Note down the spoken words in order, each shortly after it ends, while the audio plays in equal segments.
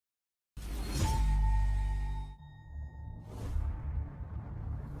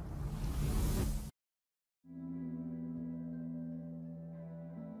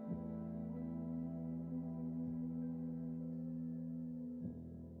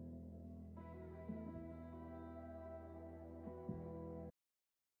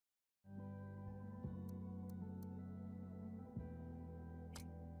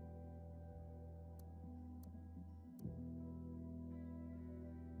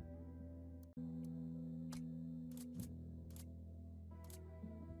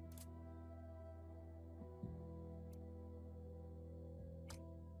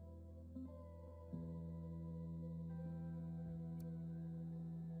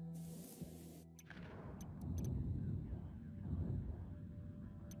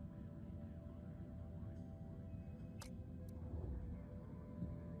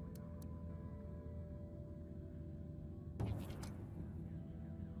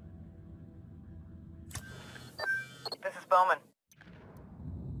Bowman.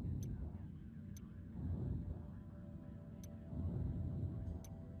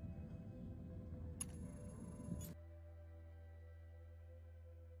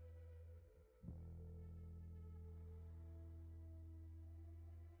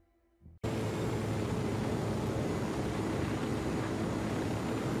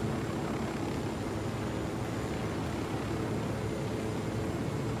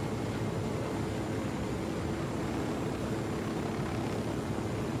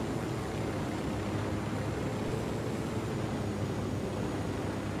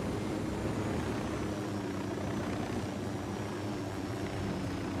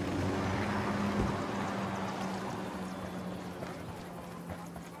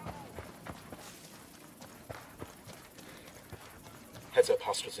 Heads up,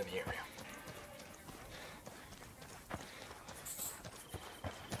 hostiles in the area.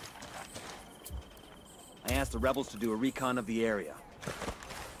 I asked the rebels to do a recon of the area.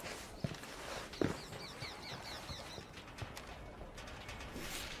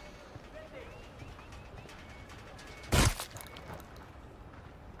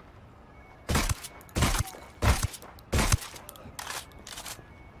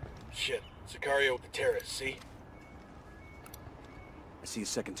 Shit, Sicario with the terrorists, see? I see a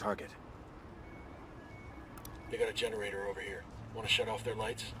second target. They got a generator over here. Want to shut off their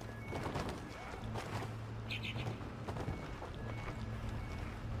lights?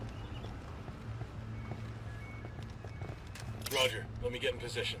 Roger, let me get in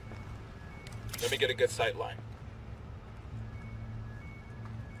position. Let me get a good sight line.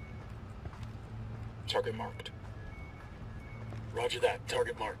 Target marked. Roger that,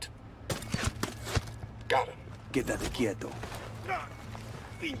 target marked. Got him. Quédate quieto.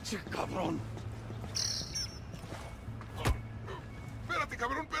 Pinche cabrón.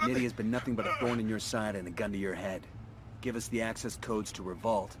 Nitty has been nothing but a thorn in your side and a gun to your head. Give us the access codes to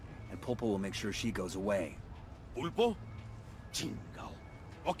Revolt, and Pulpo will make sure she goes away. ¿Pulpo? Chingao.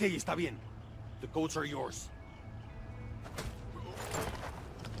 Okay, está bien. The codes are yours.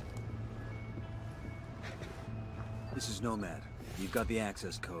 This is Nomad. You've got the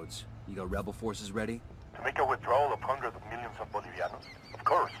access codes. You got rebel forces ready? To make a withdrawal of hundreds of millions of Bolivianos? Of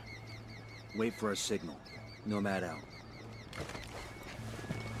course. Wait for a signal. Nomad out.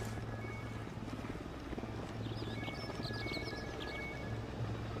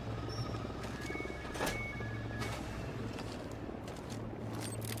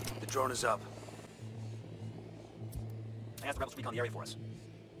 The drone is up. I asked the rebels to recon the area for us.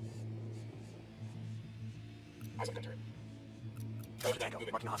 Eyes on turret. Tango,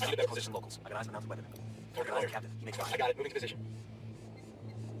 marking a hostile. Position locals. I got eyes on the mounted weapon. Target Eyes on lawyer. captive. He makes fire. I got it, moving to position.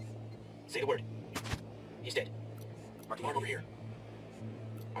 Say the word. He's dead. Marking Arm over enemy. here.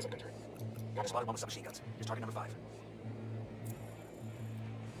 Eyes on turret. Got it. Spotted one with submachine guns. Here's target number 5.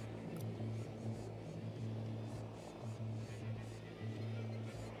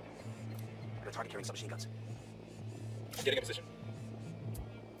 I got a target carrying submachine guns. I'm getting in position.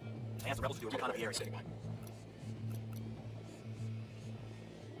 I asked the rebels to do a recon of the area. Standing by.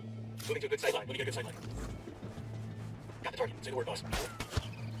 Moving to a good sight line. Moving to a good sight line. Got the target. Say the word, boss.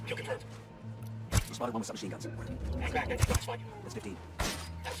 Kill confirmed. We spotted one with submachine guns. Hang back. That's fine. That's 15.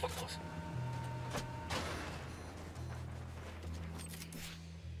 That was fucking close.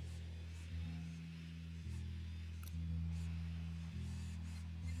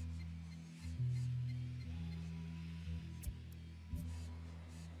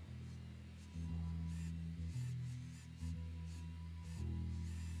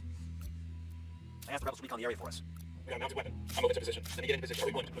 I asked the rebels to recon the area for us. We got a mounted weapon. I'm moving to position. Let me get in position. Are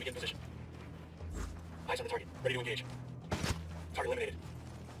we wounded? Let me get in position. Eyes on the target. Ready to engage. Target eliminated.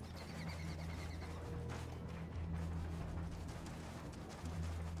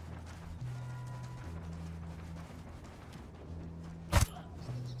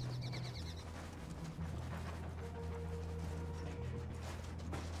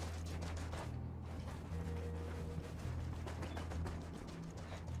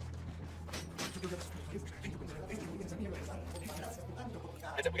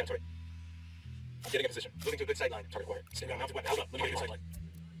 Heads up, we got a turret. I'm getting in position. Moving to a good sight line. Target acquired. Stay down, mounted weapon. Hold up. Let me get a good sight line.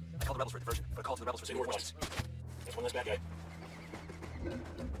 I called the rebels for a diversion, but a call to the rebels for Say the word, reinforcements. boss. That's one less bad guy. You're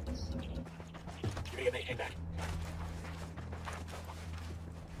gonna get me. Hang back.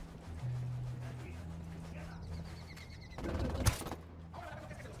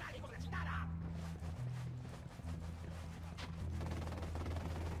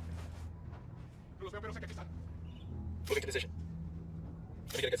 Moving to position.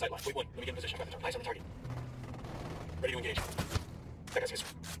 Let me get a good sight line. Wait, one. Let me get in position. Eyes on the target. Ready to engage. That guy's missing.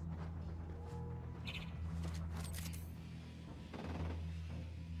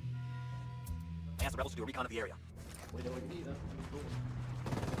 ask the rebels to do a recon of the area.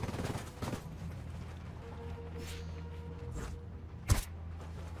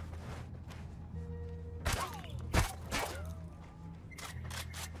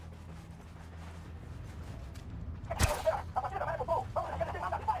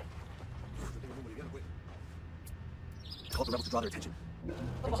 Call the rebels to draw their attention.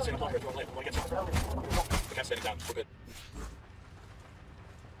 Rebels are standing blocker, throw a light. We want to get some. The cat's standing down. We're good.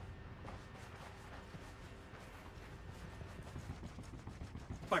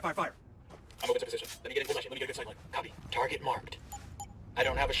 Fire! I'm moving to position. Let me get in position. Let me get a good sight line. Copy. Target marked. I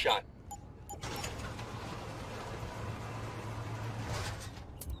don't have a shot.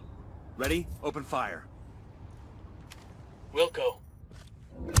 Ready? Open fire. We'll go.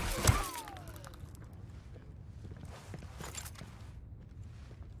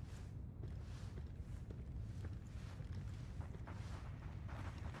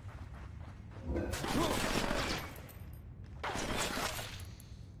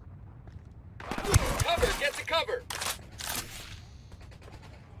 Cover! Get to cover!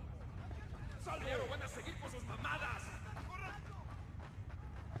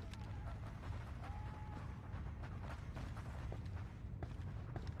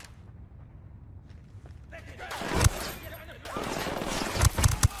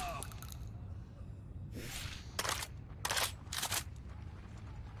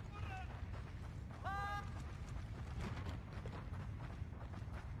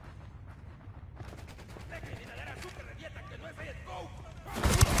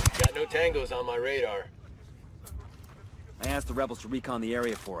 Got no tangos on my radar. I asked the rebels to recon the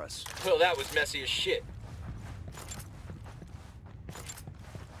area for us. Well, that was messy as shit.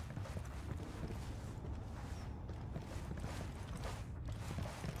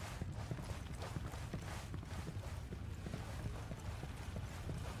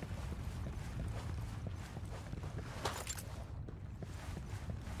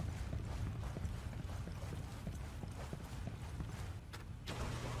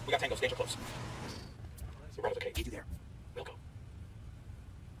 We got tangos, danger close. The rebels okay. Need you there. We'll go.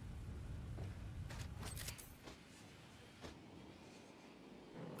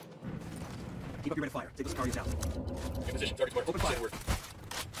 Keep up your rate of fire. Take those targets out. In position, target's marked. Open fire. Word.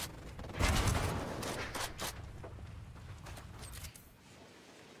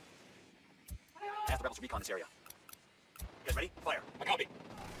 Ask the rebels to recon this area. You guys ready? Fire. I copy.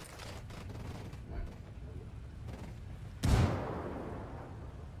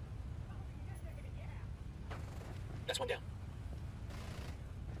 That's one down.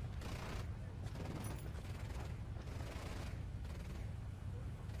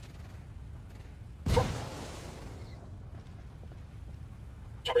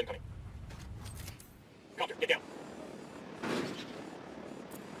 Chopper incoming. Copter, get down.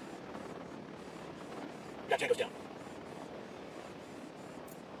 Got tangos down.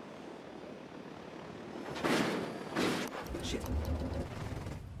 Shit.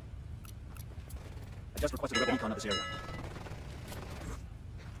 I just requested a rebel recon of this area.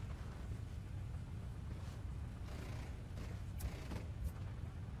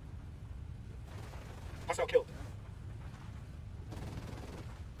 Hostile killed.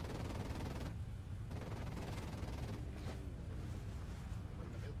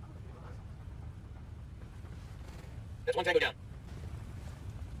 That's one tango down.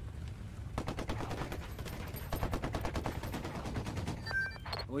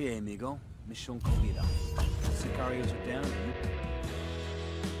 Oye, amigo. Mission cumplida. Sicarios are down.